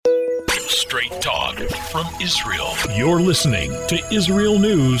Straight talk from Israel. You're listening to Israel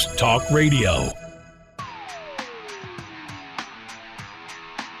News Talk Radio.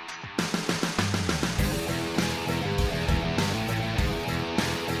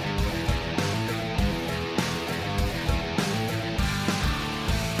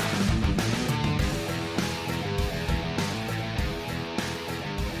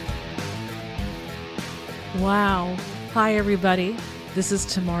 Wow. Hi, everybody. This is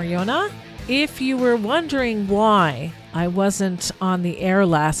Tamar Yona. If you were wondering why I wasn't on the air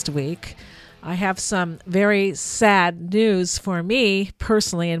last week, I have some very sad news for me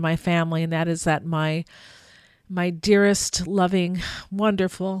personally and my family, and that is that my dearest, loving,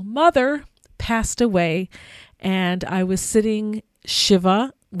 wonderful mother passed away, and I was sitting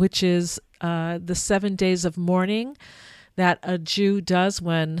Shiva, which is the 7 days of mourning that a Jew does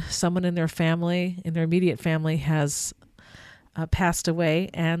when someone in their family, in their immediate family, has passed away.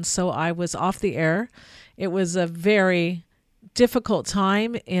 And so I was off the air. It was a very difficult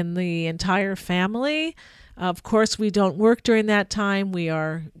time in the entire family. Of course, we don't work during that time. We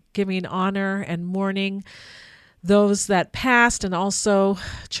are giving honor and mourning those that passed and also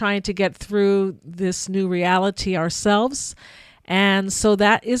trying to get through this new reality ourselves. And so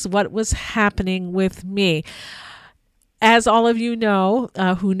that is what was happening with me. As all of you know,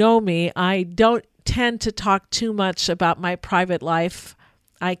 who know me, I don't tend to talk too much about my private life.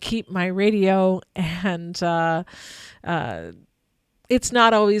 I keep my radio, and it's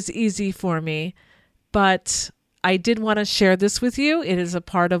not always easy for me, but I did want to share this with you. It is a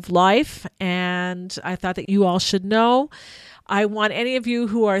part of life, and I thought that you all should know. I want any of you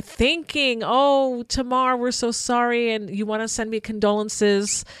who are thinking, oh, Tamar, we're so sorry, and you want to send me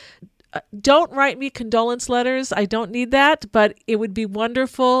condolences, don't write me condolence letters. I don't need that, but it would be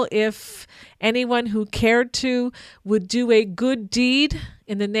wonderful if anyone who cared to would do a good deed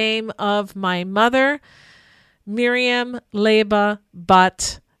in the name of my mother, Miriam Leba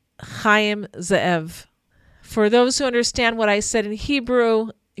Bat Chaim Ze'ev. For those who understand what I said in Hebrew,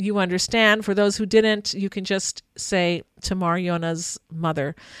 you understand. For those who didn't, you can just say Tamar Yona's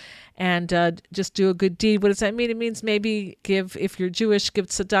mother. And just do a good deed. What does that mean? It means maybe give, if you're Jewish, give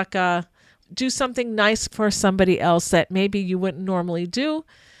tzedakah, do something nice for somebody else that maybe you wouldn't normally do.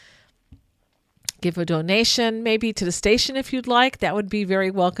 Give a donation maybe to the station if you'd like. That would be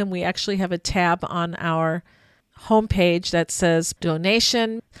very welcome. We actually have a tab on our homepage that says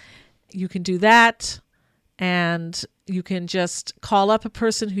donation. You can do that. And you can just call up a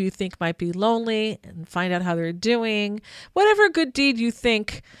person who you think might be lonely and find out how they're doing. Whatever good deed you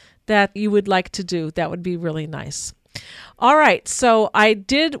think that you would like to do, that would be really nice. All right, so I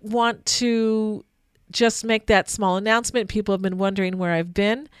did want to just make that small announcement. People have been wondering where I've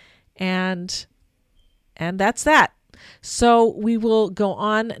been, and that's that. So we will go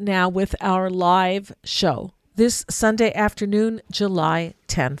on now with our live show this Sunday afternoon, July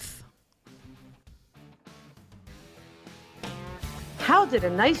 10th. How did a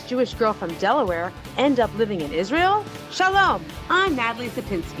nice Jewish girl from Delaware end up living in Israel? Shalom, I'm Natalie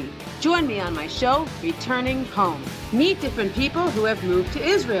Sapinski. Join me on my show, Returning Home. Meet different people who have moved to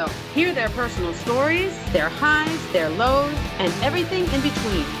Israel. Hear their personal stories, their highs, their lows, and everything in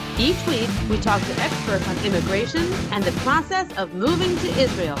between. Each week, we talk to experts on immigration and the process of moving to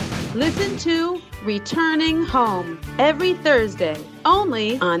Israel. Listen to Returning Home every Thursday,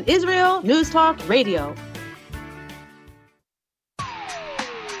 only on Israel News Talk Radio.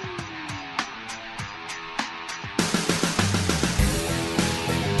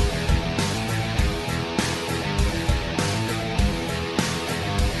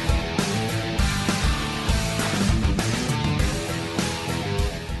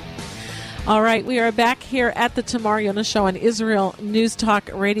 All right, we are back here at the Tamar Yona Show on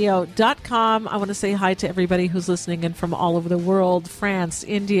IsraelNewsTalkRadio.com. I want to say hi to everybody who's listening in from all over the world, France,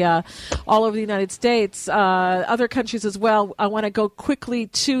 India, all over the United States, other countries as well. I want to go quickly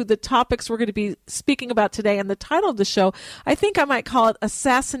to the topics we're going to be speaking about today. And the title of the show, I think I might call it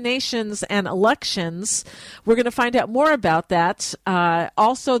Assassinations and Elections. We're going to find out more about that.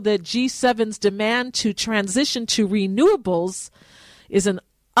 Also, the G7's demand to transition to renewables is an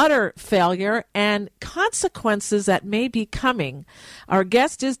utter failure and consequences that may be coming. Our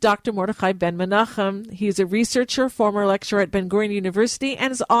guest is Dr. Mordechai Ben Menachem. He is a researcher, former lecturer at Ben Gurion University,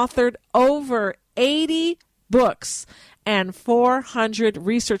 and has authored over 80 books and 400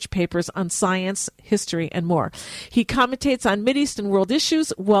 research papers on science, history, and more. He commentates on Mideast world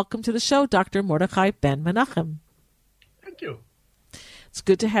issues. Welcome to the show, Dr. Mordechai Ben Menachem. Thank you. It's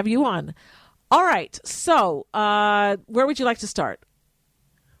good to have you on. All right, so where would you like to start?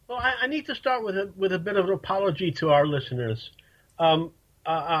 Well, I need to start with a bit of an apology to our listeners.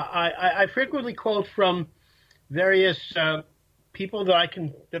 I frequently quote from various people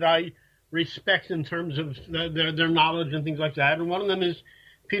that I respect in terms of their knowledge and things like that, and one of them is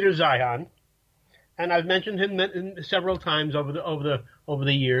Peter Zeihan, and I've mentioned him several times over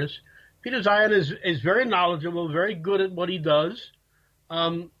the years. Peter Zeihan is very knowledgeable, very good at what he does.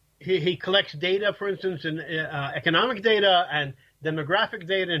 He collects data, for instance, in economic data and demographic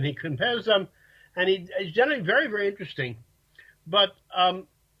data, and he compares them, and he's generally very, very interesting. But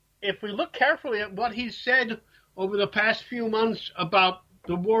if we look carefully at what he's said over the past few months about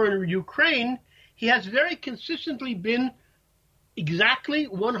the war in Ukraine, he has very consistently been exactly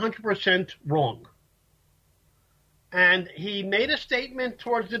 100% wrong. And he made a statement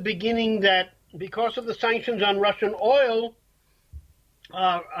towards the beginning that because of the sanctions on Russian oil,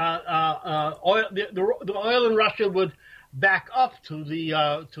 the oil in Russia would back up to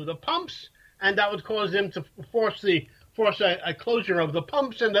the pumps, and that would cause them to force a closure of the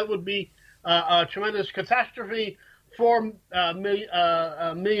pumps, and that would be a tremendous catastrophe. 4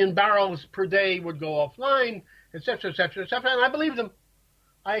 million barrels per day would go offline, etc., etc., etc. And I believed him.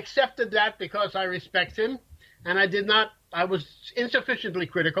 I accepted that because I respect him, and I was insufficiently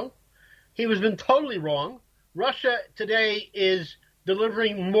critical. He was been totally wrong. Russia today is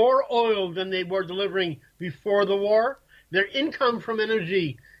delivering more oil than they were delivering before the war. Their income from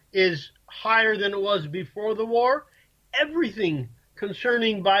energy is higher than it was before the war. Everything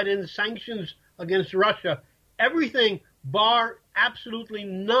concerning Biden's sanctions against Russia, everything bar absolutely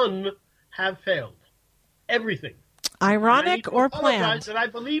none, have failed. Everything. Ironic or planned? That I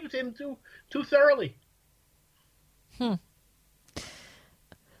believed him too thoroughly.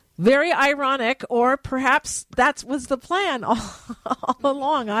 Very ironic, or perhaps that was the plan all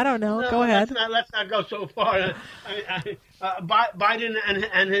along. I don't know. Go ahead. Let's not go so far. Biden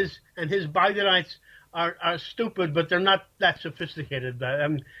and his Bidenites are stupid, but they're not that sophisticated.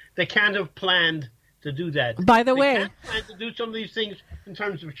 They can't have planned to do that. By the way, they can't plan to do some of these things in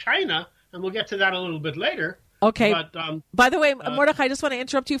terms of China, and we'll get to that a little bit later. Okay. But, by the way, Mordechai, I just want to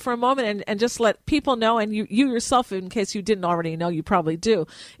interrupt you for a moment and just let people know, and you yourself, in case you didn't already know, you probably do,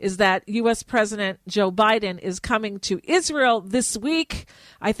 is that U.S. President Joe Biden is coming to Israel this week,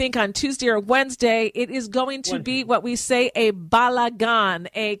 I think on Tuesday or Wednesday. It is going to be what we say a balagan,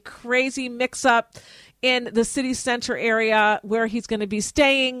 a crazy mix-up in the city center area where he's going to be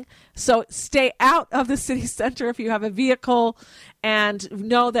staying. So stay out of the city center if you have a vehicle, and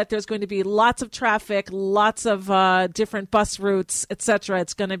know that there's going to be lots of traffic, lots of different bus routes, etc.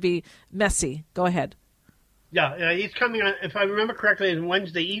 It's going to be messy. Go ahead. Yeah, he's coming on, if I remember correctly, on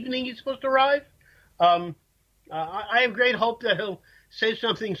Wednesday evening he's supposed to arrive. I have great hope that he'll say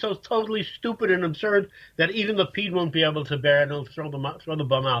something so totally stupid and absurd that even the Pete won't be able to bear it, and he'll throw the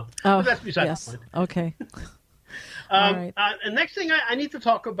bum out. Oh, but that's beside the point. Okay. All right. The next thing I need to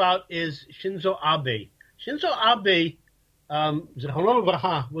talk about is Shinzo Abe. Shinzo Abe,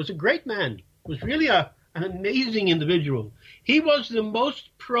 was a great man. Was really an amazing individual. He was the most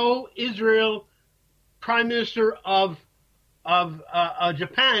pro-Israel prime minister of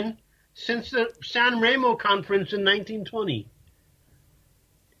Japan since the San Remo conference in 1920.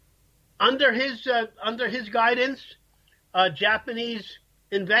 Under his guidance, Japanese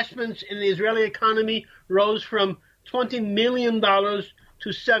investments in the Israeli economy rose from $20 million to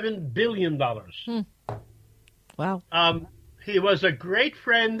 $7 billion. Wow. He was a great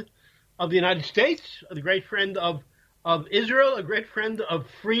friend of the United States, a great friend of Israel, a great friend of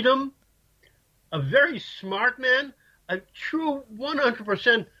freedom, a very smart man, a true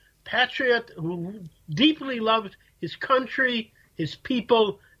 100% patriot who deeply loved his country, his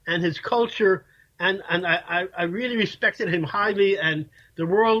people, and his culture, and I really respected him highly, and the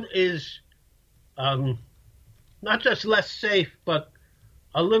world is not just less safe, but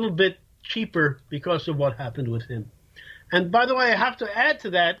a little bit cheaper because of what happened with him. And by the way, I have to add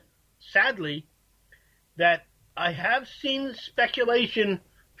to that, sadly, that I have seen speculation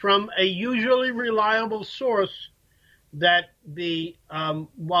from a usually reliable source that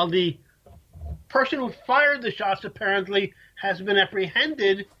while the person who fired the shots apparently has been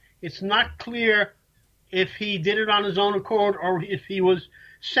apprehended, it's not clear if he did it on his own accord or if he was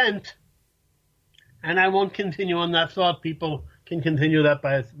sent. And I won't continue on that thought. People can continue that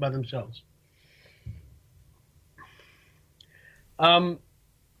by themselves.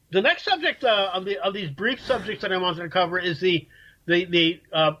 The next subject of these brief subjects that I wanted to cover is the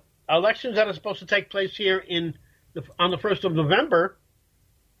elections that are supposed to take place here on the 1st of November.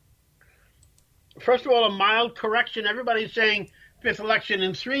 First of all, a mild correction. Everybody's saying fifth election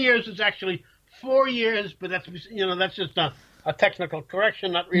in 3 years. It's actually 4 years, but that's just a technical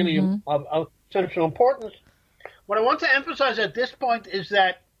correction, not really of central importance. What I want to emphasize at this point is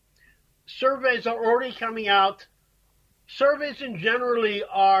that surveys are already coming out. Surveys in generally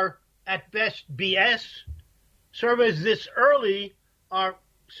are at best BS. Surveys this early are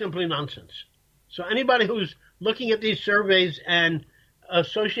simply nonsense. So anybody who's looking at these surveys and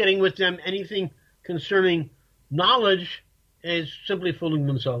associating with them anything concerning knowledge is simply fooling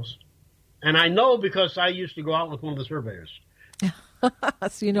themselves. And I know because I used to go out with one of the surveyors.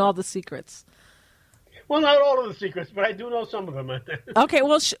 So you know all the secrets. Well, not all of the secrets, but I do know some of them. Okay,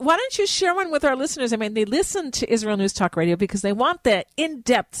 well, why don't you share one with our listeners? I mean, they listen to Israel News Talk Radio because they want the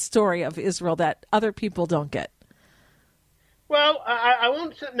in-depth story of Israel that other people don't get. Well, I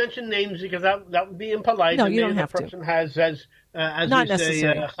won't mention names because that would be impolite. No, you don't have to. The person has, as not we say,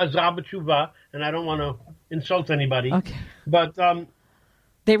 chazar b'tshuva, and I don't want to insult anybody. Okay. But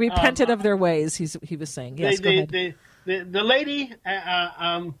they repented of their ways, he was saying. Yes, go ahead. The lady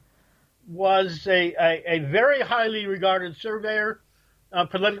was a very highly regarded surveyor,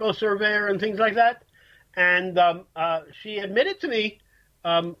 political surveyor, and things like that. And she admitted to me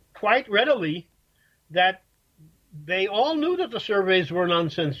quite readily that they all knew that the surveys were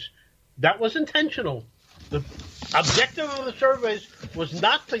nonsense. That was intentional. The objective of the surveys was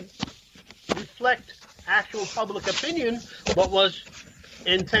not to reflect actual public opinion, but was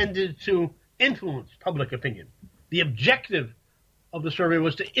intended to influence public opinion. The objective of the survey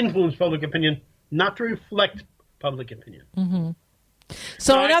was to influence public opinion, not to reflect public opinion. Mm-hmm.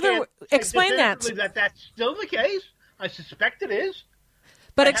 So, explain that. That's still the case. I suspect it is.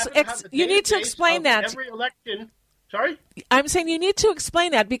 But you need to explain that. Every election. Sorry? I'm saying you need to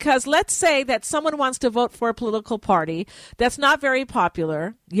explain that because let's say that someone wants to vote for a political party that's not very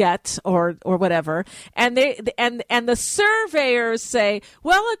popular yet or whatever, and the surveyors say,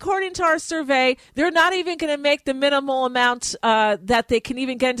 well, according to our survey, they're not even going to make the minimal amount that they can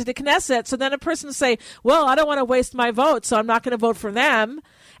even get into the Knesset. So then a person will say, well, I don't want to waste my vote, so I'm not going to vote for them.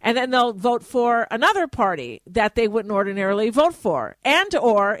 And then they'll vote for another party that they wouldn't ordinarily vote for. And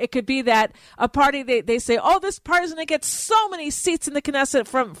or it could be that a party, they say, oh, this party is going to get so many seats in the Knesset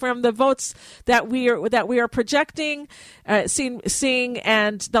from the votes that we are projecting, seeing,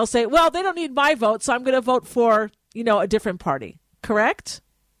 and they'll say, well, they don't need my vote, so I'm going to vote for, a different party. Correct?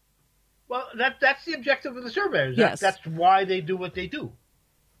 Well, that's the objective of the surveys. Yes. That's why they do what they do.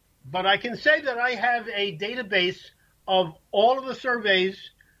 But I can say that I have a database of all of the surveys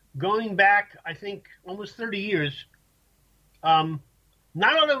going back, I think, almost 30 years. Not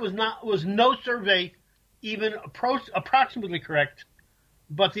only was no survey even approximately correct,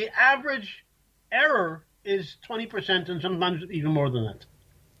 but the average error is 20% and sometimes even more than that.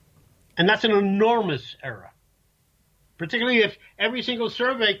 And that's an enormous error, particularly if every single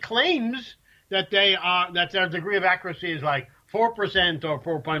survey claims that that their degree of accuracy is like 4% or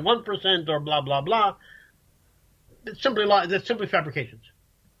 4.1% or blah blah blah. It's simply fabrications.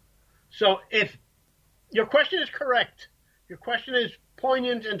 So if your question is correct, your question is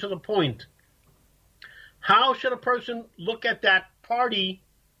poignant and to the point, how should a person look at that party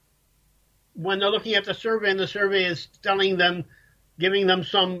when they're looking at the survey and the survey is giving them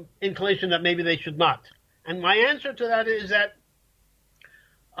some inclination that maybe they should not? And my answer to that is that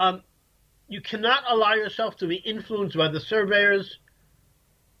you cannot allow yourself to be influenced by the surveyors.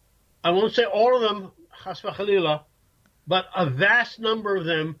 I won't say all of them, chas v'chalila, but a vast number of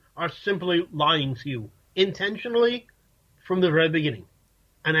them are simply lying to you intentionally from the very beginning.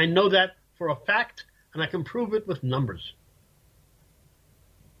 And I know that for a fact, and I can prove it with numbers.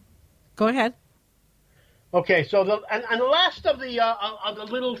 Go ahead. Okay, so the last of the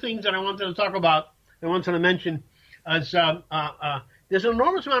little things that I wanted to talk about, I wanted to mention, is there's an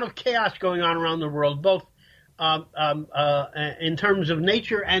enormous amount of chaos going on around the world, both in terms of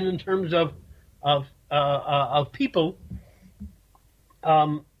nature and in terms of people.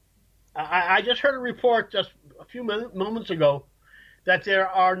 I just heard a report just a few moments ago that there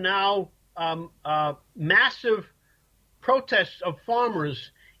are now massive protests of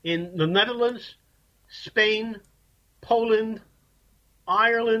farmers in the Netherlands, Spain, Poland,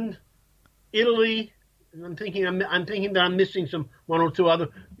 Ireland, Italy. And I'm thinking that I'm missing one or two other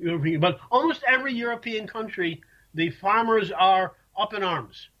European, but almost every European country, the farmers are up in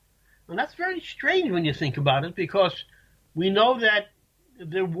arms. And that's very strange when you think about it, because we know that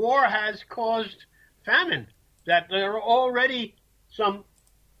the war has caused famine, that there are already some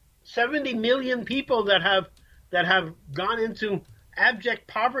 70 million people that have gone into abject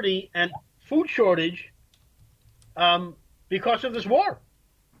poverty and food shortage because of this war.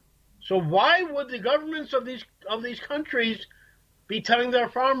 So why would the governments of these countries be telling their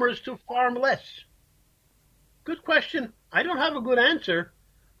farmers to farm less? Good question. I don't have a good answer,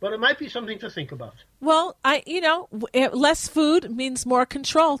 but it might be something to think about. Well, less food means more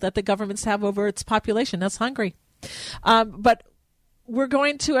control that the governments have over its population that's hungry. But we're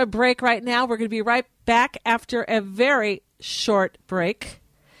going to a break right now. We're going to be right back after a very short break.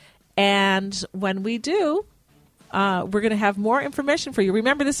 And when we do, we're going to have more information for you.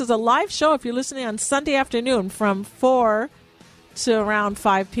 Remember, this is a live show if you're listening on Sunday afternoon from 4 to around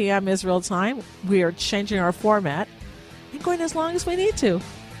 5 p.m. Israel time. We are changing our format and going as long as we need to.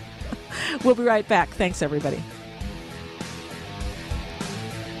 We'll be right back. Thanks, everybody.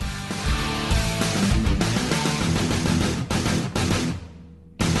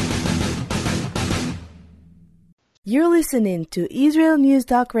 You're listening to Israel News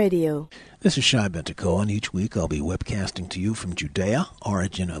Talk Radio. This is Shai Ben-Tekoa, and each week I'll be webcasting to you from Judea,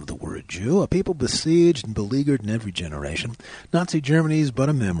 origin of the word Jew, a people besieged and beleaguered in every generation. Nazi Germany's but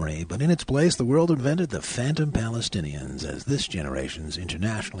a memory, but in its place the world invented the phantom Palestinians as this generation's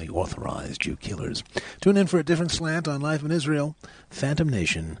internationally authorized Jew killers. Tune in for a different slant on life in Israel, Phantom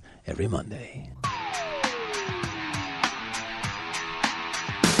Nation, every Monday.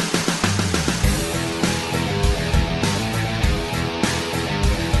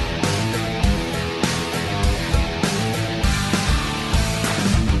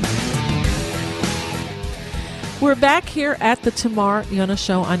 We're back here at the Tamar Yona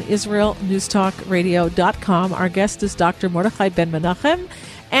Show on IsraelNewsTalkRadio.com. Our guest is Dr. Mordechai Ben-Menachem,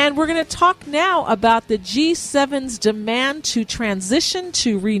 and we're going to talk now about the G7's demand to transition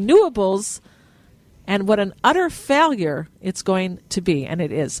to renewables and what an utter failure it's going to be, and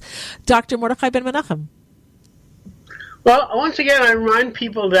it is. Dr. Mordechai Ben-Menachem. Well, once again, I remind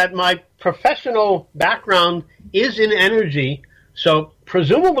people that my professional background is in energy, so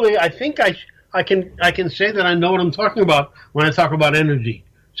presumably I think I can say that I know what I'm talking about when I talk about energy,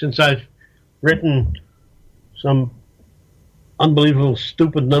 since I've written some unbelievable,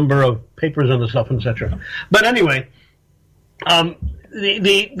 stupid number of papers on the stuff, etc. But anyway, the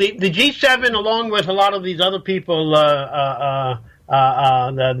G7, along with a lot of these other people, the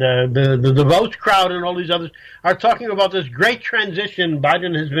Davos crowd and all these others, are talking about this great transition.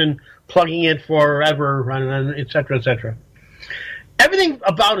 Biden has been plugging it forever, and etc., etc. Everything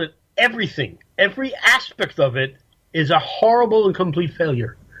about it, every aspect of it is a horrible and complete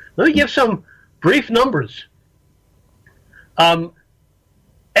failure. Let me give some brief numbers.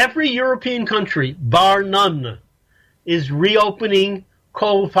 Every European country, bar none, is reopening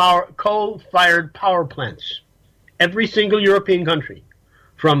coal-fired power plants. Every single European country,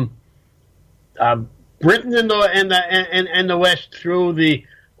 from Britain and the West through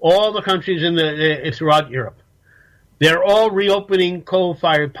all the countries throughout Europe. They're all reopening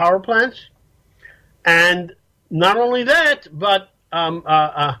coal-fired power plants, and not only that, but I'm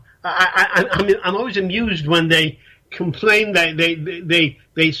always amused when they complain that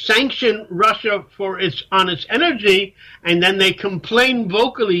they sanction Russia on its energy, and then they complain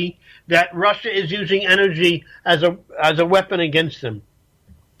vocally that Russia is using energy as a weapon against them.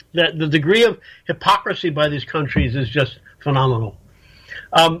 The degree of hypocrisy by these countries is just phenomenal.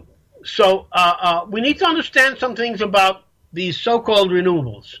 So we need to understand some things about these so-called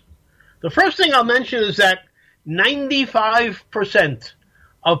renewables. The first thing I'll mention is that 95%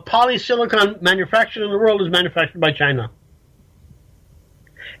 of polysilicon manufactured in the world is manufactured by China.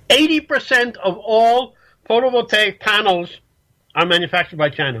 80% of all photovoltaic panels are manufactured by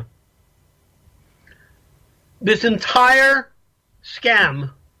China. This entire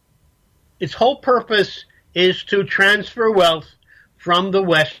scam, its whole purpose is to transfer wealth from the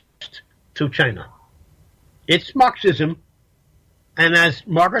West to China. It's Marxism, and as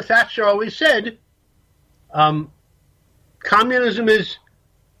Margaret Thatcher always said, communism is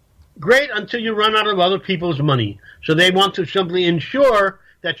great until you run out of other people's money. So they want to simply ensure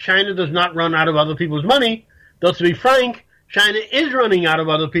that China does not run out of other people's money. Though to be frank, China is running out of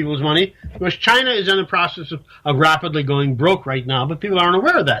other people's money, because China is in the process of rapidly going broke right now, but people aren't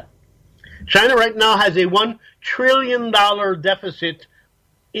aware of that. China right now has a $1 trillion deficit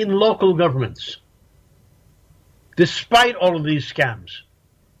in local governments, despite all of these scams.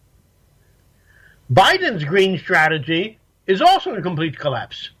 Biden's green strategy is also in complete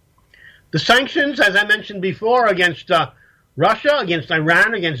collapse. The sanctions, as I mentioned before, against Russia, against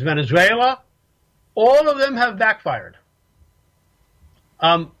Iran, against Venezuela, all of them have backfired.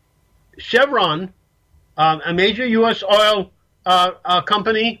 Chevron, a major U.S. oil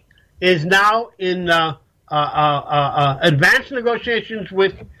company, is now in advanced negotiations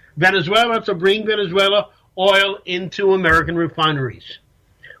with Venezuela to bring Venezuela oil into American refineries,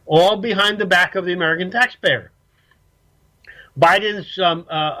 all behind the back of the American taxpayer. Biden's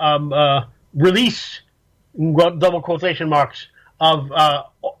release, double quotation marks,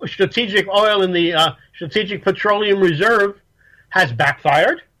 strategic oil in the Strategic Petroleum Reserve has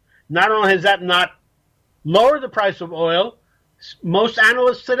backfired. Not only has that not lowered the price of oil, most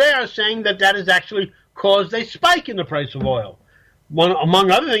analysts today are saying that has actually caused a spike in the price of oil.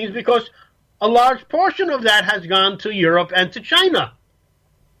 Among other things, because a large portion of that has gone to Europe and to China.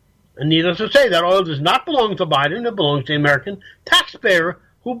 And needless to say, that oil does not belong to Biden. It belongs to the American taxpayer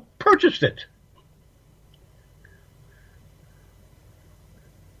who purchased it.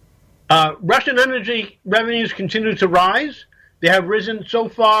 Russian energy revenues continue to rise. They have risen so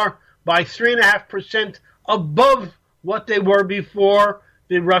far by 3.5% above what they were before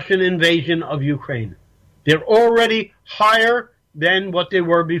the Russian invasion of Ukraine. They're already higher than what they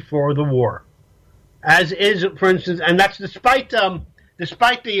were before the war. As is, for instance, and that's despite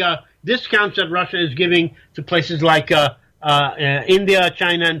the discounts that Russia is giving to places like India,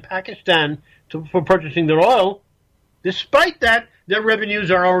 China, and Pakistan for purchasing their oil. Despite that, their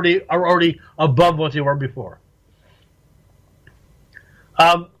revenues are already above what they were before.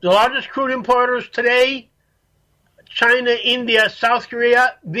 The largest crude importers today: China, India, South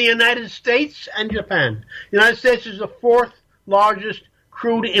Korea, the United States, and Japan. The United States is the fourth largest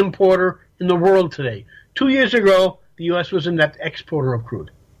crude importer in the world today. 2 years ago, the U.S. was a net exporter of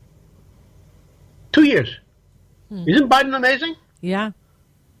crude. 2 years. Isn't Biden amazing? Yeah.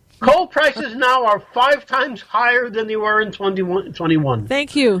 Coal prices now are 5 times higher than they were in 2021.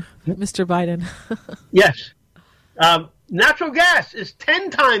 Thank you, Mr. Biden. Yes. Natural gas is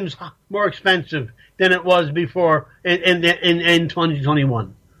 10 times more expensive than it was before in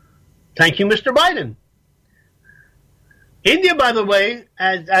 2021. Thank you, Mr. Biden. India, by the way,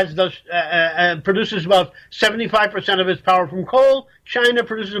 produces about 75% of its power from coal. China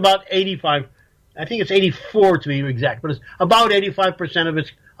produces about 85. I think it's 84 to be exact, but it's about 85%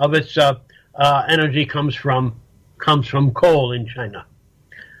 of its energy comes from coal in China.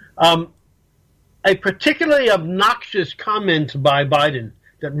 A particularly obnoxious comment by Biden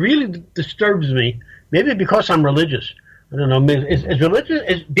that really disturbs me, maybe because I'm religious. I don't know.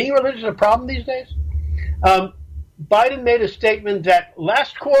 Is being religious a problem these days? Biden made a statement that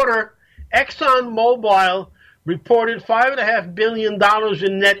last quarter, ExxonMobil reported $5.5 billion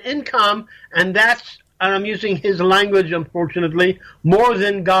in net income, and that's, and I'm using his language, unfortunately, more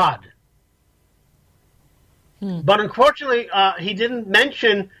than God. But unfortunately, he didn't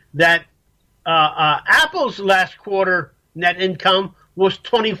mention that Apple's last quarter net income was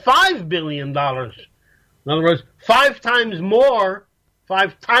 $25 billion. In other words, 5 times more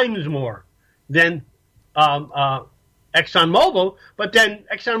than ExxonMobil. But then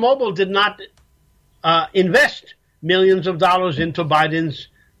ExxonMobil did not invest millions of dollars into Biden's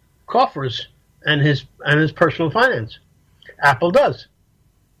coffers and his personal finance. Apple does.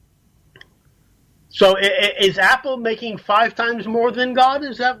 So is Apple making 5 times more than God?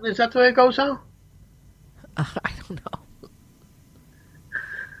 Is that the way it goes now? I don't know.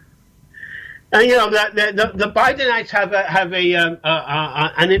 And the Bidenites have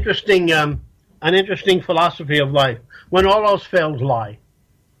an interesting philosophy of life. When all else fails, lie.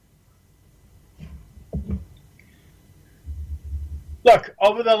 Look,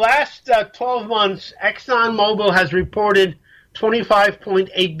 over the last 12 months, ExxonMobil has reported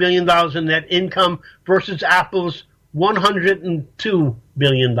 $25.8 billion in net income versus Apple's $102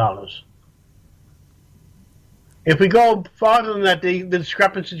 billion. If we go farther than that, the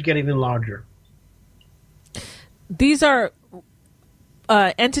discrepancies get even larger. These are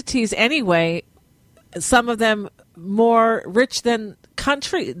entities anyway, some of them more rich than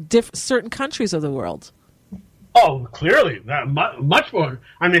certain countries of the world. Oh, clearly, much more.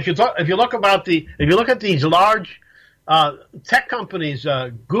 I mean, if you look at these large tech companies,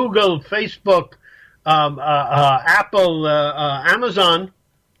 Google, Facebook, Apple, Amazon,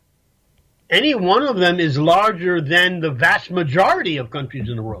 any one of them is larger than the vast majority of countries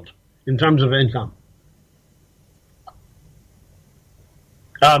in the world in terms of income.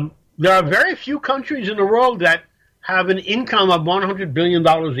 There are very few countries in the world that have an income of $100 billion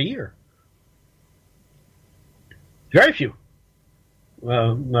a year. Very few.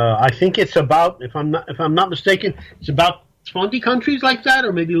 I think it's about, if I'm not mistaken, it's about 20 countries like that,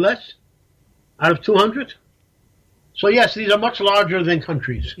 or maybe less, out of 200. So yes, these are much larger than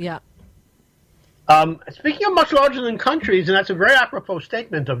countries. Yeah. Speaking of much larger than countries, and that's a very apropos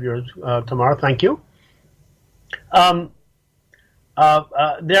statement of yours, Tamar. Thank you. There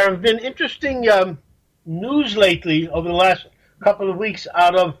have been interesting news lately over the last couple of weeks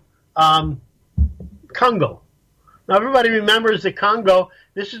out of Congo. Now, everybody remembers the Congo.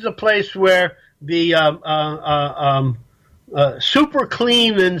 This is a place where the super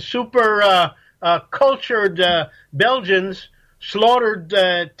clean and super cultured Belgians slaughtered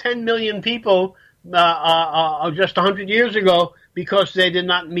 10 million people just 100 years ago because they did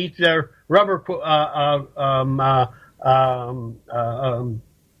not meet their rubber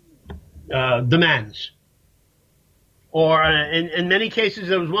demands. Or in many cases,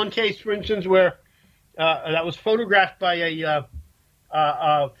 there was one case, for instance, where that was photographed by a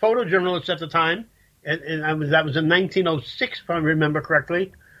photojournalist at the time, and that was in 1906, if I remember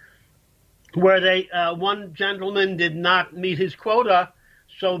correctly, where one gentleman did not meet his quota,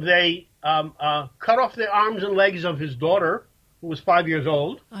 so they cut off the arms and legs of his daughter, who was 5 years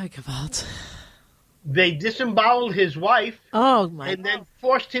old. Oh, Gewalt. They disemboweled his wife. Oh, my. And then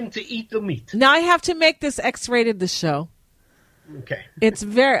forced him to eat the meat. Now I have to make this X-rated, the show. Okay. It's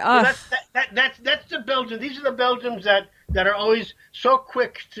very... Well, that's the Belgians. These are the Belgians that are always so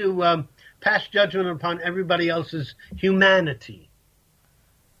quick to pass judgment upon everybody else's humanity.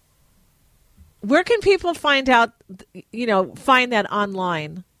 Where can people find out, find that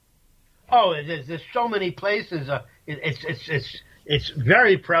online? Oh, there's so many places. It's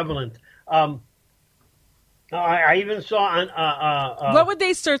very prevalent. I even saw on. What would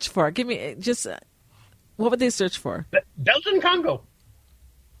they search for? Give me just. What would they search for? Belgian Congo.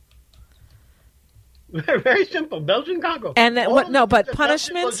 Very, very simple. Belgian Congo. And but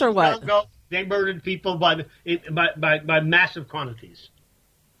punishments or what? Congo, they murdered people by massive quantities.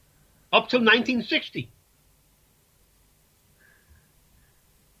 Up till 1960.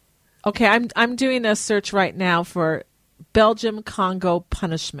 Okay, I'm doing a search right now for Belgium Congo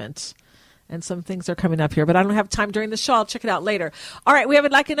punishment. And some things are coming up here, but I don't have time during the show. I'll check it out later. All right, we have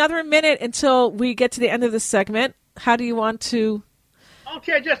another minute until we get to the end of this segment. How do you want to?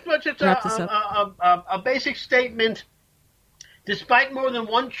 Okay, just a basic statement. Despite more than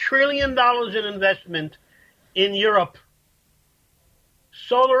 $1 trillion in investment in Europe,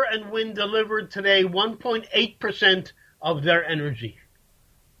 solar and wind delivered today 1.8% of their energy.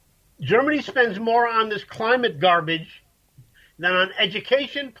 Germany spends more on this climate garbage than on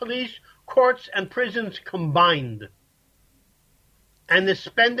education, police, courts, and prisons combined. And the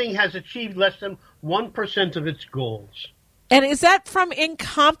spending has achieved less than 1% of its goals. And is that from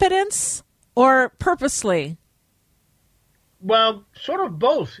incompetence or purposely? Well, sort of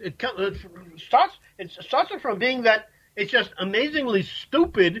both. It starts from being that it's just amazingly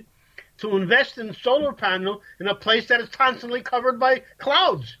stupid to invest in solar panel in a place that is constantly covered by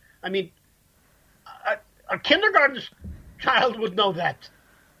clouds. I mean, a kindergarten child would know that.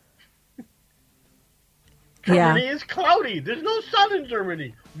 Germany is cloudy. There's no sun in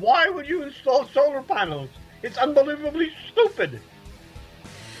Germany. Why would you install solar panels? It's unbelievably stupid.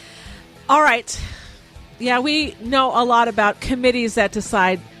 All right. Yeah, we know a lot about committees that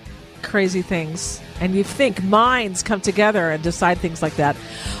decide crazy things. And you think minds come together and decide things like that.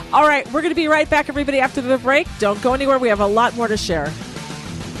 All right, we're going to be right back, everybody, after the break. Don't go anywhere. We have a lot more to share.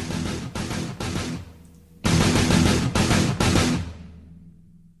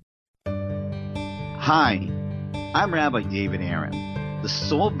 Hi, I'm Rabbi David Aaron. The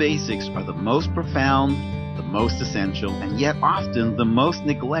soul basics are the most profound, the most essential, and yet often the most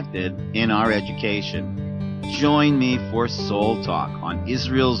neglected in our education. Join me for Soul Talk on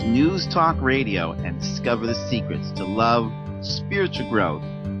Israel's News Talk Radio and discover the secrets to love, spiritual growth,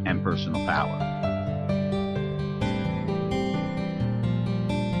 and personal power.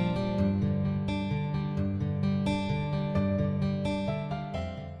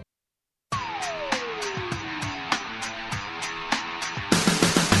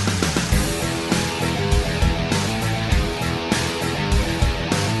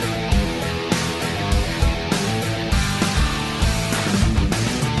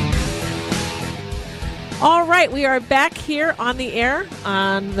 All right, we are back here on the air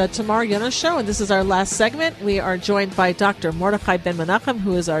on the Tamar Yonah Show, and this is our last segment. We are joined by Dr. Mordechai Ben Menachem,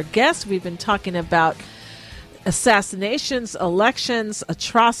 who is our guest. We've been talking about assassinations, elections,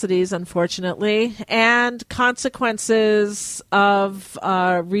 atrocities, unfortunately, and consequences of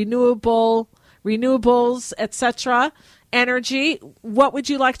renewables, etc., energy. What would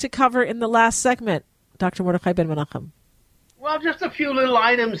you like to cover in the last segment, Dr. Mordechai Ben Menachem? Well, just a few little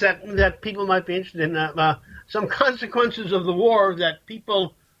items that people might be interested in. Some consequences of the war that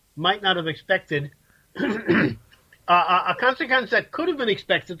people might not have expected. A consequence that could have been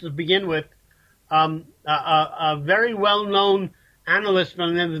expected to begin with. A very well-known analyst by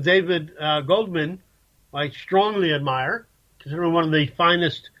the name of David Goldman, I strongly admire, considered one of the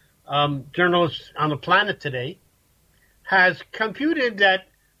finest journalists on the planet today, has computed that,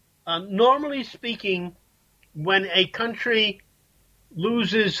 normally speaking, when a country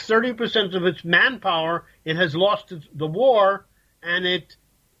loses 30% of its manpower, it has lost the war, and it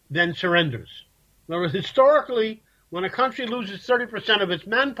then surrenders. In other words, historically, when a country loses 30% of its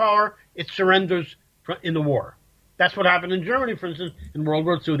manpower, it surrenders in the war. That's what happened in Germany, for instance, in World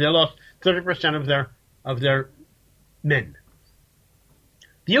War II. They lost 30% of their men.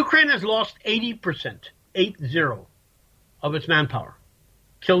 The Ukraine has lost 80%, 80, of its manpower,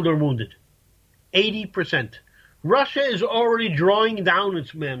 killed or wounded. 80%. Russia is already drawing down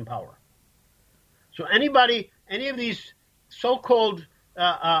its manpower. So any of these so-called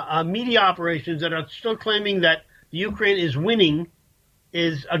media operations that are still claiming that the Ukraine is winning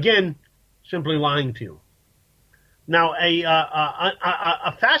is, again, simply lying to you. Now,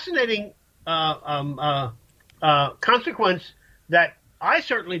 a fascinating consequence that I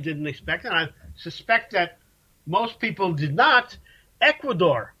certainly didn't expect, and I suspect that most people did not,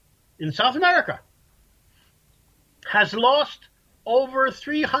 Ecuador in South America has lost over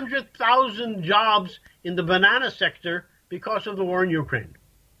 300,000 jobs in the banana sector because of the war in Ukraine.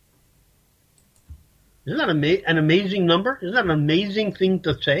 Isn't that an amazing number? Isn't that an amazing thing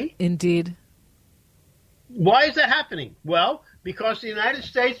to say? Indeed. Why is that happening? Well, because the United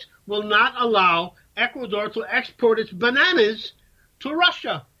States will not allow Ecuador to export its bananas to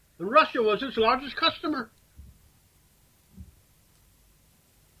Russia. And Russia was its largest customer.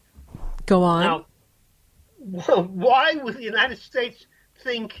 Go on. Now, why would the United States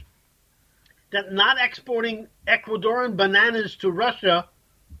think that not exporting Ecuadorian bananas to Russia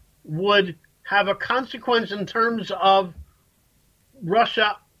would have a consequence in terms of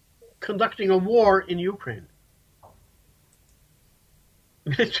Russia conducting a war in Ukraine?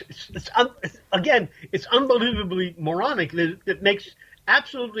 It's unbelievably moronic. It makes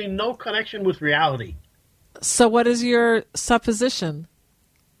absolutely no connection with reality. So what is your supposition?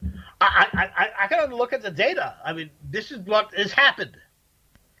 I got to look at the data. I mean, this is what has happened.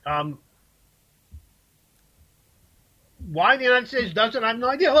 Why the United States does it, I have no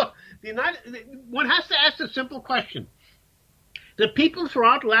idea. Look, one has to ask a simple question. The people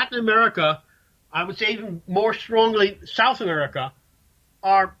throughout Latin America, I would say even more strongly South America,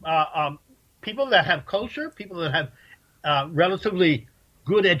 are people that have culture, people that have relatively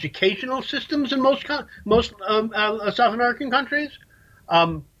good educational systems in most South American countries.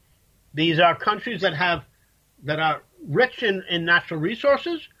 These are countries that are rich in natural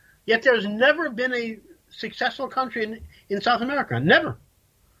resources. Yet there's never been a successful country in South America. Never.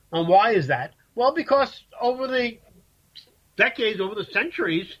 And why is that? Well, because over the decades, over the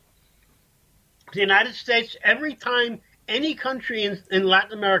centuries, the United States, every time any country in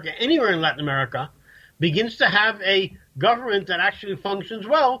Latin America, anywhere in Latin America, begins to have a government that actually functions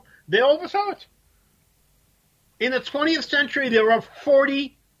well, they overthrow it. In the 20th century, there were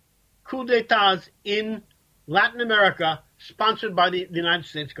 40 coups d'etats in Latin America sponsored by the United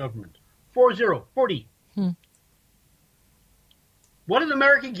States government. 40. What did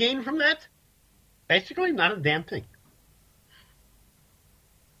America gain from that? Basically, not a damn thing.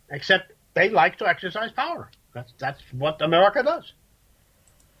 Except they like to exercise power. That's what America does.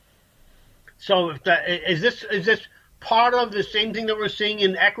 So is this part of the same thing that we're seeing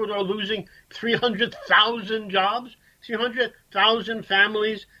in Ecuador, losing 300,000 jobs? 300,000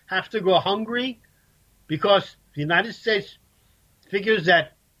 families have to go hungry because the United States figures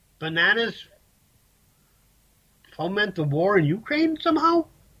that bananas foment the war in Ukraine somehow?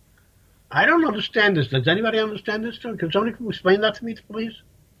 I don't understand this. Does anybody understand this? Can somebody explain that to me, please?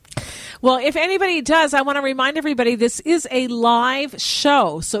 Well, if anybody does, I want to remind everybody this is a live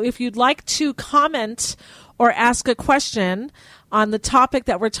show. So if you'd like to comment or ask a question on the topic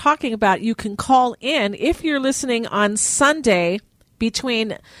that we're talking about, you can call in. If you're listening on Sunday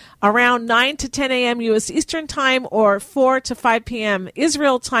between around 9 to 10 a.m. U.S. Eastern Time or 4 to 5 p.m.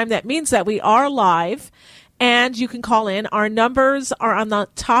 Israel time, that means that we are live. And you can call in. Our numbers are on the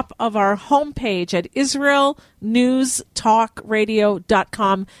top of our homepage at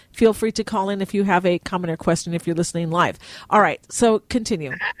IsraelNewsTalkRadio.com. Feel free to call in if you have a comment or question if you're listening live. All right, so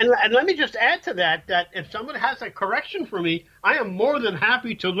continue. And let me just add to that if someone has a correction for me, I am more than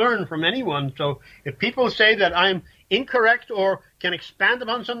happy to learn from anyone. So if people say that I'm incorrect or can expand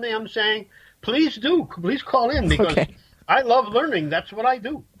upon something I'm saying, please do. Please call in because I love learning. That's what I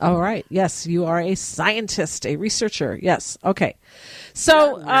do. All right. Yes, you are a scientist, a researcher. Yes. Okay.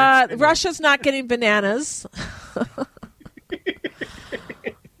 So Russia's not getting bananas.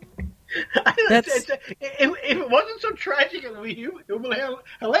 If it wasn't so tragic, it would be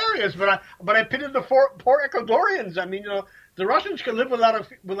hilarious. But I pitied the poor Ecuadorians. I mean, the Russians can live without a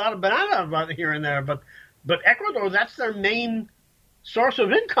banana here and there, but Ecuador, that's their main source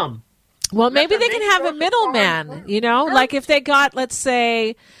of income. Well, maybe they can have a middleman, like if they got, let's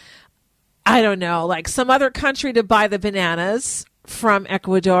say, I don't know, like some other country to buy the bananas from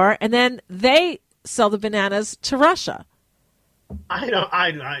Ecuador, and then they sell the bananas to Russia. I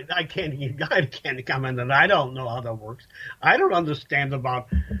can't comment on that. I don't know how that works. I don't understand about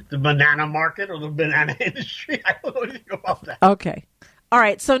the banana market or the banana industry. I don't know anything about that. Okay. All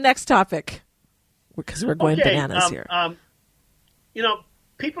right. So next topic, because we're going bananas here.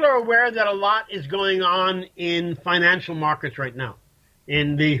 People are aware that a lot is going on in financial markets right now.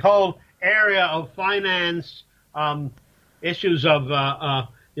 In the whole area of finance, issues of,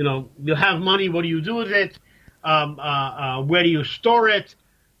 you have money, what do you do with it? Where do you store it?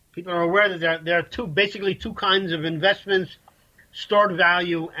 People are aware that there are basically two kinds of investments: stored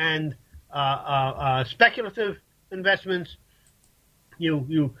value and speculative investments.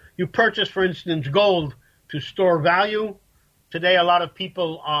 You purchase, for instance, gold to store value. Today, a lot of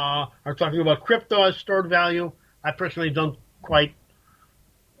people are talking about crypto as stored value. I personally don't quite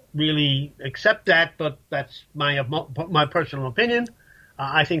really accept that, but that's my personal opinion.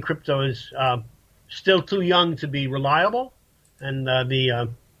 I think crypto is still too young to be reliable, and the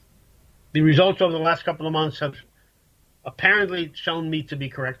results over the last couple of months have apparently shown me to be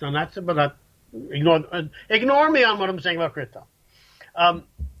correct on that. But ignore me on what I'm saying about crypto.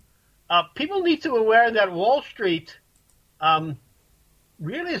 People need to be aware that Wall Street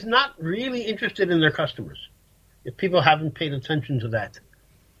really is not really interested in their customers. If people haven't paid attention to that,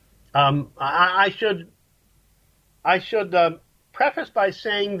 I should preface by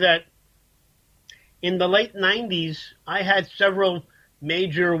saying that in the late 90s, I had several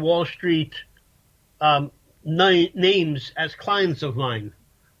major Wall Street names as clients of mine.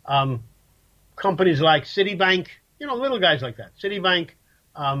 Companies like Citibank, little guys like that. Citibank,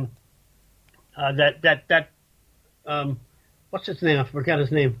 what's his name? I forgot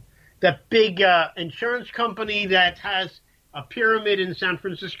his name. That big insurance company that has a pyramid in San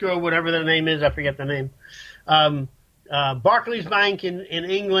Francisco, whatever their name is, I forget the name. Barclays Bank in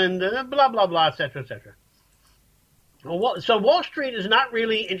England, blah, blah, blah, et cetera, et cetera. So Wall Street is not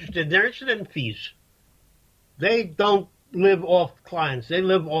really interested. They're interested in fees. They don't live off clients. They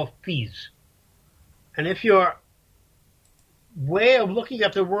live off fees. And if your way of looking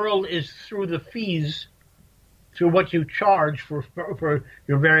at the world is through the fees, through what you charge for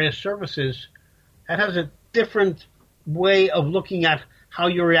your various services, that has a different way of looking at how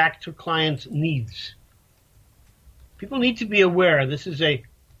you react to clients' needs. People need to be aware. I'm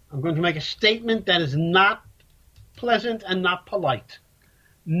going to make a statement that is not pleasant and not polite.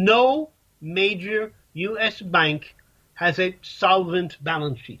 No major U.S. bank has a solvent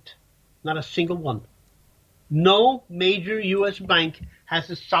balance sheet. Not a single one. No major U.S. bank has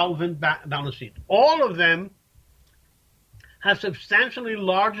a solvent balance sheet. All of them have substantially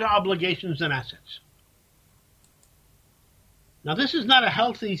larger obligations than assets. Now, this is not a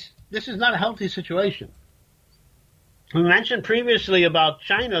healthy situation. We mentioned previously about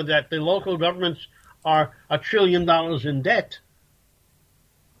China that the local governments are $1 trillion in debt.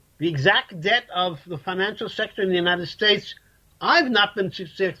 The exact debt of the financial sector in the United States, I've not been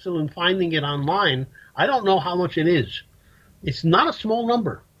successful in finding it online. I don't know how much it is. It's not a small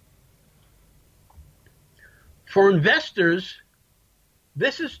number. For investors,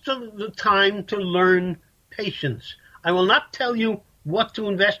 this is the time to learn patience. I will not tell you what to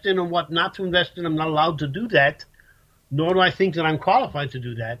invest in and what not to invest in. I'm not allowed to do that, nor do I think that I'm qualified to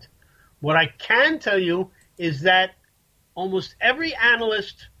do that. What I can tell you is that almost every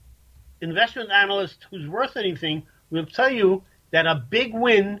investment analyst who's worth anything, will tell you that a big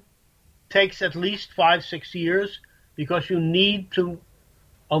win takes at least 5-6 years because you need to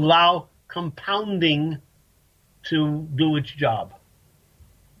allow compounding to do its job.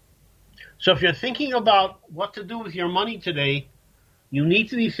 So if you're thinking about what to do with your money today, you need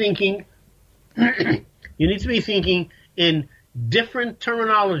to be thinking in different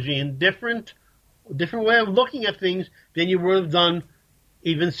terminology and different way of looking at things than you would have done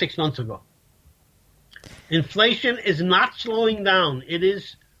even 6 months ago. Inflation is not slowing down. It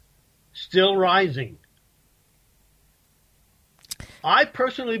is still rising. I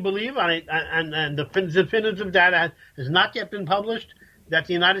personally believe, and the definitive data has not yet been published, that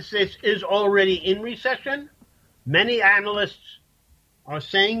the United States is already in recession. Many analysts are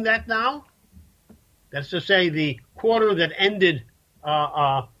saying that now. That's to say, the quarter that ended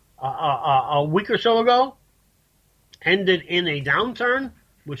a week or so ago ended in a downturn,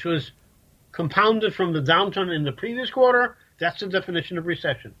 which was compounded from the downturn in the previous quarter. That's the definition of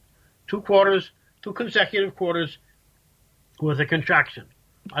recession. 2 consecutive quarters with a contraction.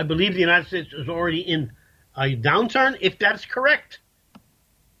 I believe the United States is already in a downturn, if that's correct.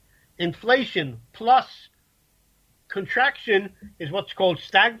 Inflation plus contraction is what's called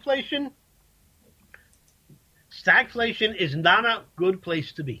stagflation. Stagflation is not a good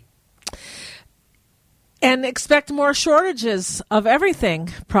place to be. And expect more shortages of everything,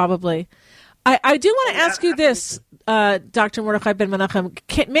 probably. I do want to ask you this, Dr. Mordechai Ben Menachem.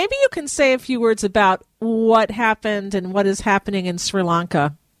 Maybe you can say a few words about what happened and what is happening in Sri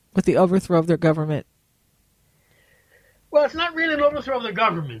Lanka with the overthrow of their government. Well, it's not really an overthrow of the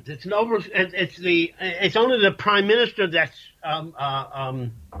government. It's it's only the prime minister that's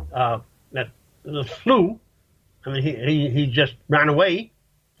that flew. I mean, he just ran away,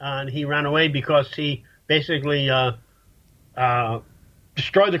 and he ran away because he basically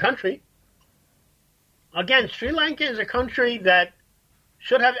destroyed the country. Again, Sri Lanka is a country that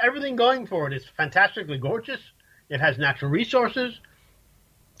should have everything going for it. It's fantastically gorgeous. It has natural resources.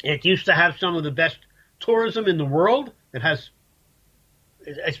 It used to have some of the best tourism in the world. It has,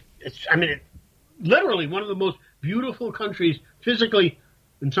 literally one of the most beautiful countries physically,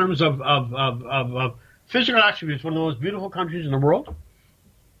 in terms of physical attributes, one of the most beautiful countries in the world.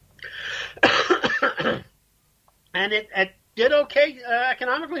 And it did okay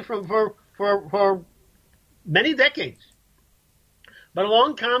economically for many decades. But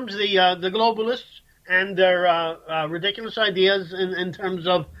along comes the globalists and their ridiculous ideas in terms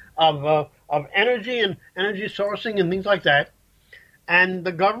of energy and energy sourcing and things like that. And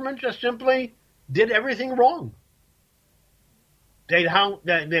the government just simply did everything wrong. They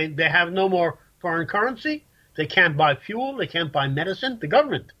have no more foreign currency. They can't buy fuel. They can't buy medicine. The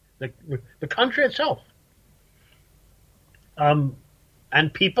government, the country itself.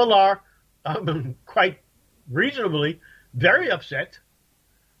 And people are quite reasonably very upset,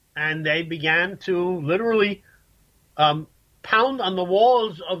 and they began to literally pound on the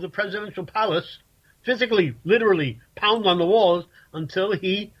walls of the presidential palace, physically, literally pound on the walls until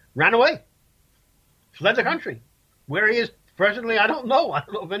he ran away, fled the country. Where he is presently, I don't know. I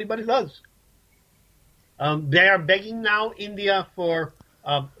don't know if anybody does. They are begging now India for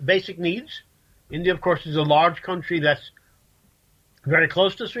basic needs. India, of course, is a large country that's very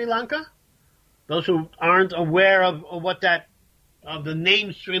close to Sri Lanka. Those who aren't aware of the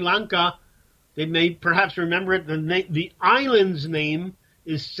name Sri Lanka, they may perhaps remember it. The island's name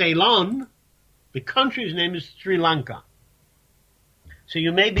is Ceylon. The country's name is Sri Lanka. So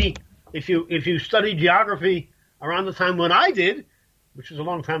you may be, if you studied geography around the time when I did, which was a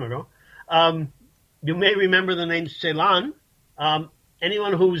long time ago, you may remember the name Ceylon.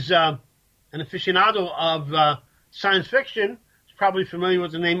 Anyone who's an aficionado of science fiction is probably familiar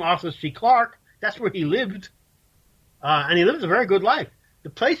with the name Arthur C. Clarke. That's where he lived, and he lived a very good life.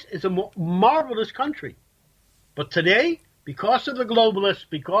 The place is a marvelous country. But today, because of the globalists,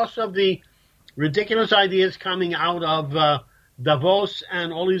 because of the ridiculous ideas coming out of Davos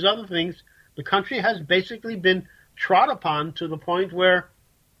and all these other things, the country has basically been trod upon to the point where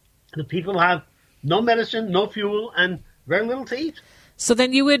the people have no medicine, no fuel, and very little to eat. So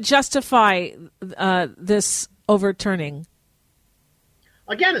then you would justify this overturning?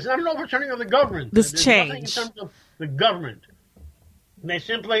 Again, it's not an overturning of the government. There's change. Nothing in terms of the government. They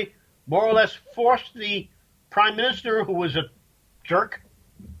simply, more or less, forced the prime minister, who was a jerk,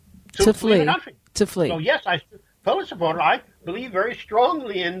 to flee the country. To flee. So yes, I fully support it. I believe very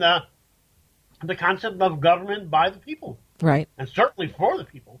strongly in the concept of government by the people. Right. And certainly for the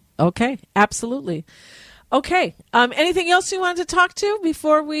people. Okay, absolutely. Okay, anything else you wanted to talk to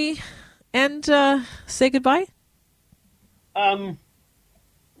before we end, say goodbye?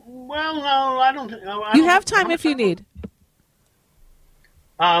 Well, no, I don't think... No, you have time if you need.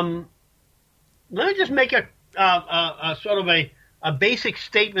 Let me just make a sort of a basic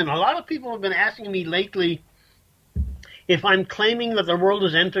statement. A lot of people have been asking me lately if I'm claiming that the world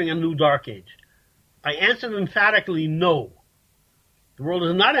is entering a new dark age. I answered emphatically no. The world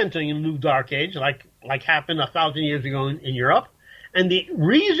is not entering a new dark age like happened 1,000 years ago in Europe. And the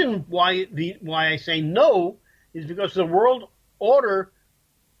reason why I say no is because the world order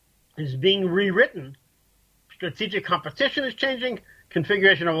is being rewritten. Strategic competition is changing.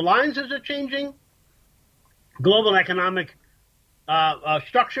 Configuration of alliances are changing. Global economic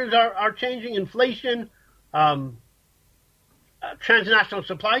structures are changing. Inflation, transnational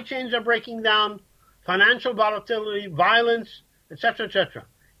supply chains are breaking down. Financial volatility, violence, etc., etc.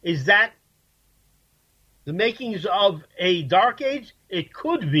 Is that the makings of a dark age? It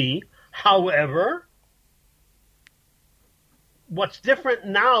could be. However, what's different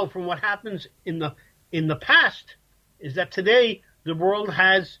now from what happens in the past is that today the world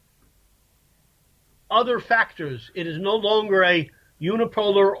has other factors. It is no longer a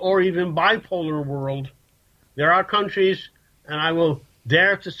unipolar or even bipolar world. There are countries, and I will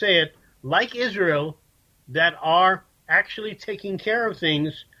dare to say it, like Israel, that are actually taking care of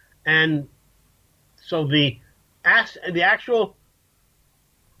things, and so the actual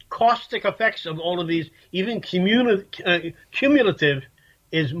caustic effects of all of these, even cumulative,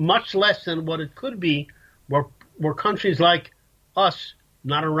 is much less than what it could be were countries like us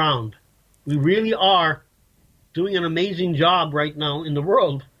not around. We really are doing an amazing job right now in the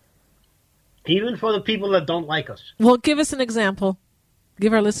world, even for the people that don't like us. Well, give us an example.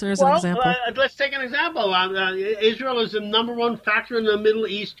 Give our listeners an example. Let's take an example. Israel is the number one factor in the Middle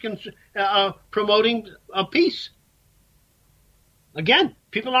East promoting peace. Again,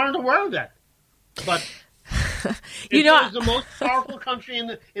 people aren't aware of that, but Israel is the most powerful country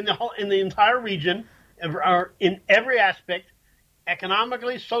in the entire region, in every aspect,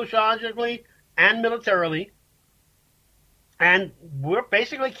 economically, sociologically, and militarily. And we're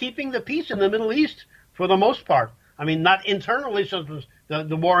basically keeping the peace in the Middle East for the most part. I mean, not internally, such as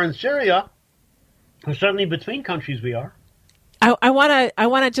the war in Syria, but certainly between countries we are. I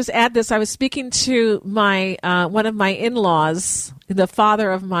want to just add this. I was speaking to my one of my in-laws, the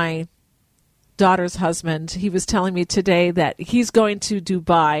father of my daughter's husband. He was telling me today that he's going to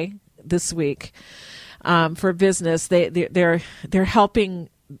Dubai this week for business. They're helping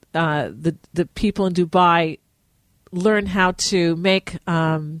the people in Dubai learn how to make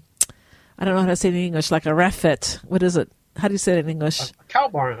I don't know how to say it in English, like a refit. What is it? How do you say it in English? A cow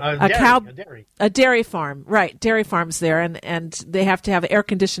barn, a dairy farm, right? Dairy farms there, and they have to have air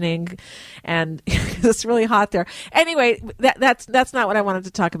conditioning, and it's really hot there. Anyway, that's not what I wanted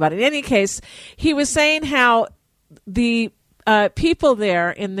to talk about. In any case, he was saying how the people there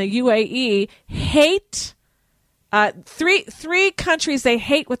in the UAE hate three countries they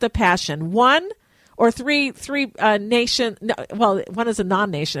hate with a passion. One nation. Well, one is a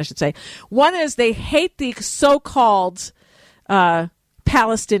non-nation, I should say. One is they hate the so-called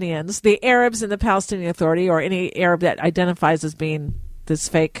Palestinians, the Arabs in the Palestinian Authority, or any Arab that identifies as being this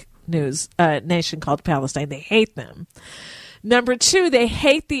fake news nation called Palestine. They hate them. Number two, they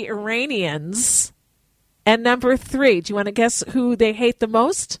hate the Iranians. And number three, do you want to guess who they hate the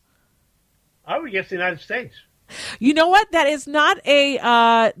most? I would guess the United States. You know what? That is not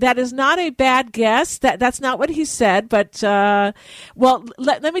a bad guess. That's not what he said. But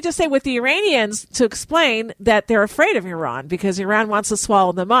let me just say, with the Iranians, to explain that they're afraid of Iran because Iran wants to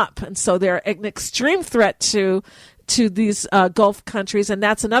swallow them up, and so they're an extreme threat to these Gulf countries, and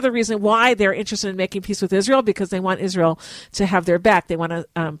that's another reason why they're interested in making peace with Israel, because they want Israel to have their back. They want to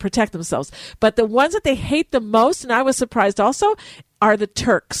protect themselves. But the ones that they hate the most, and I was surprised also, are the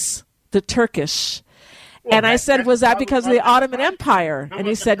Turks, the Turkish. Well, and I said, was that because of the Ottoman Empire? And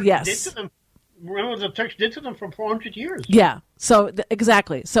he said, yes. Remember what the Turks did to them for 400 years. Yeah. So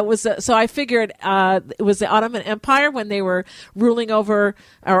exactly. So it was. So I figured it was the Ottoman Empire when they were ruling over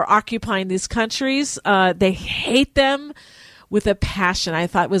or occupying these countries. They hate them with a passion. I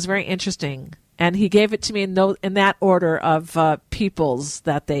thought it was very interesting, and he gave it to me in that order of peoples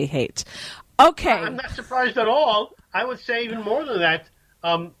that they hate. Okay. I'm not surprised at all. I would say even more than that.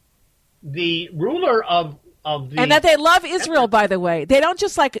 The ruler of the... And that they love Israel, by the way. They don't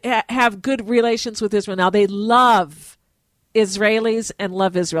just have good relations with Israel now. They love Israelis and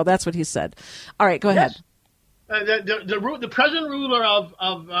love Israel. That's what he said. All right, go ahead. The present ruler of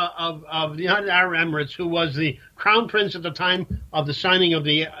the United Arab Emirates, who was the crown prince at the time of the signing of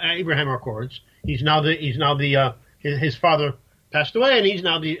the Abraham Accords, his father passed away, and he's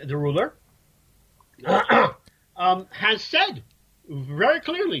now the ruler, has said very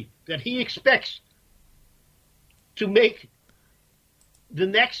clearly that he expects to make the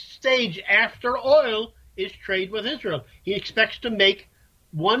next stage after oil is trade with Israel. He expects to make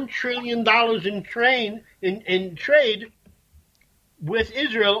 $1 trillion in trade with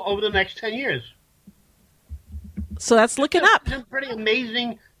Israel over the next 10 years. So that's looking up. It's a pretty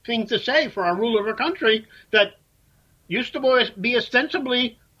amazing thing to say for a ruler of a country that used to be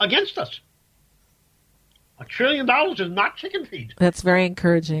ostensibly against us. $1 trillion is not chicken feed. That's very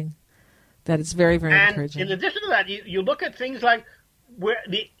encouraging. That is very, very encouraging. In addition to that, you look at things like where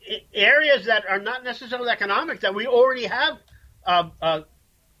the areas that are not necessarily economic, that we already have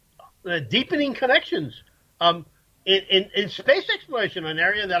deepening connections. In space exploration, an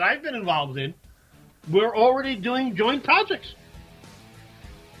area that I've been involved in, we're already doing joint projects.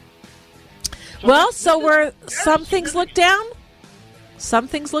 So some things look down, some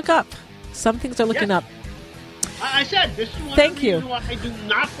things look up, some things are looking up. I said, this is one of the reasons why I do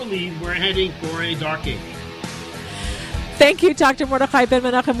not believe we're heading for a dark age. Thank you, Dr. Mordechai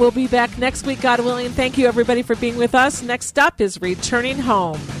Ben-Menachem. We'll be back next week, God willing. Thank you, everybody, for being with us. Next up is Returning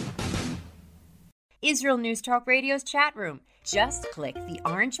Home. Israel News Talk Radio's chat room. Just click the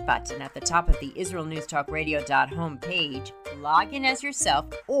orange button at the top of the IsraelNewsTalkRadio.home page, log in as yourself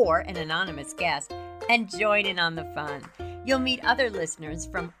or an anonymous guest, and join in on the fun. You'll meet other listeners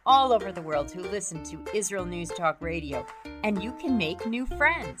from all over the world who listen to Israel News Talk Radio, and you can make new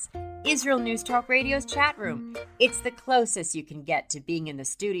friends. Israel News Talk Radio's chat room. It's the closest you can get to being in the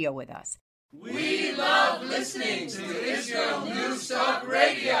studio with us. We love listening to Israel News Talk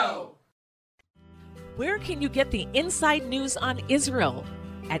Radio. Where can you get the inside news on Israel?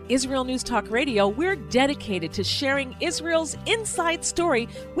 At Israel News Talk Radio, we're dedicated to sharing Israel's inside story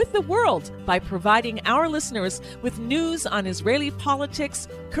with the world by providing our listeners with news on Israeli politics,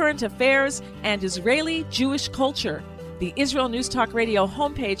 current affairs, and Israeli Jewish culture. The Israel News Talk Radio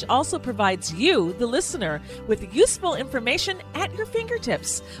homepage also provides you, the listener, with useful information at your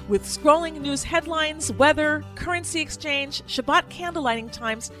fingertips, with scrolling news headlines, weather, currency exchange, Shabbat candlelighting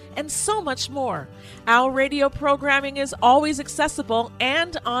times, and so much more. Our radio programming is always accessible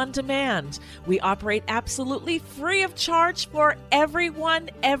and on demand. We operate absolutely free of charge for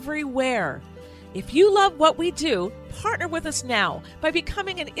everyone, everywhere. If you love what we do, partner with us now by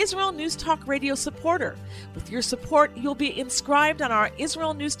becoming an Israel News Talk Radio supporter. With your support, you'll be inscribed on our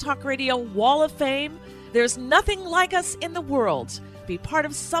Israel News Talk Radio Wall of Fame. There's nothing like us in the world. Be part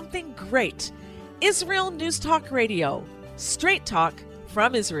of something great. Israel News Talk Radio. Straight talk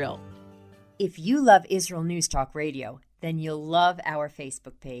from Israel. If you love Israel News Talk Radio, then you'll love our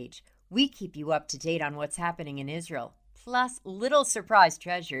Facebook page. We keep you up to date on what's happening in Israel, plus little surprise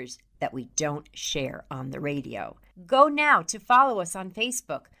treasures that we don't share on the radio. Go now to follow us on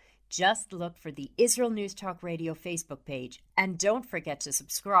Facebook. Just look for the Israel News Talk Radio Facebook page, and don't forget to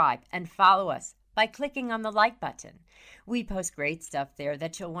subscribe and follow us by clicking on the like button. We post great stuff there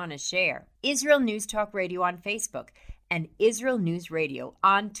that you'll want to share. Israel News Talk Radio on Facebook and Israel News Radio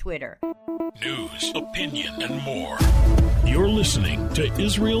on Twitter. News, opinion, and more. You're listening to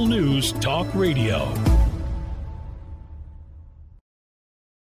Israel News Talk Radio.